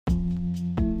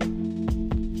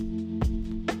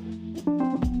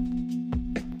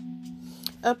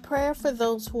A prayer for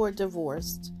those who are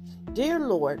divorced. Dear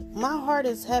Lord, my heart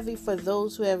is heavy for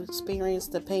those who have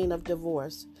experienced the pain of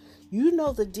divorce. You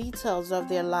know the details of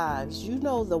their lives. You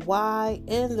know the why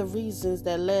and the reasons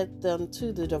that led them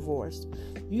to the divorce.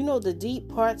 You know the deep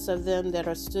parts of them that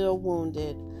are still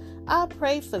wounded. I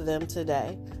pray for them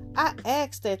today. I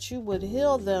ask that you would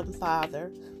heal them,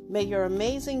 Father. May your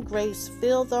amazing grace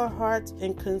fill their hearts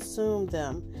and consume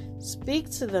them. Speak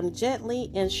to them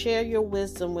gently and share your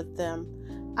wisdom with them.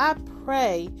 I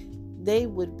pray they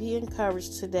would be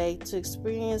encouraged today to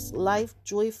experience life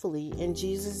joyfully. In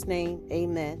Jesus' name,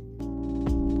 amen.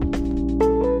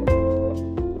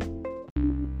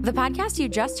 The podcast you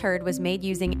just heard was made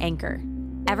using Anchor.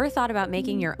 Ever thought about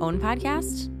making your own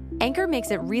podcast? Anchor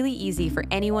makes it really easy for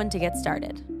anyone to get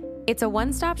started. It's a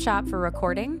one-stop shop for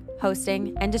recording,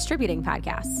 hosting, and distributing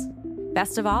podcasts.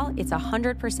 Best of all, it's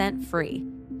 100% free.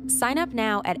 Sign up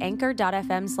now at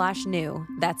anchor.fm/new.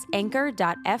 That's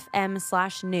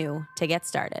anchor.fm/new to get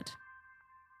started.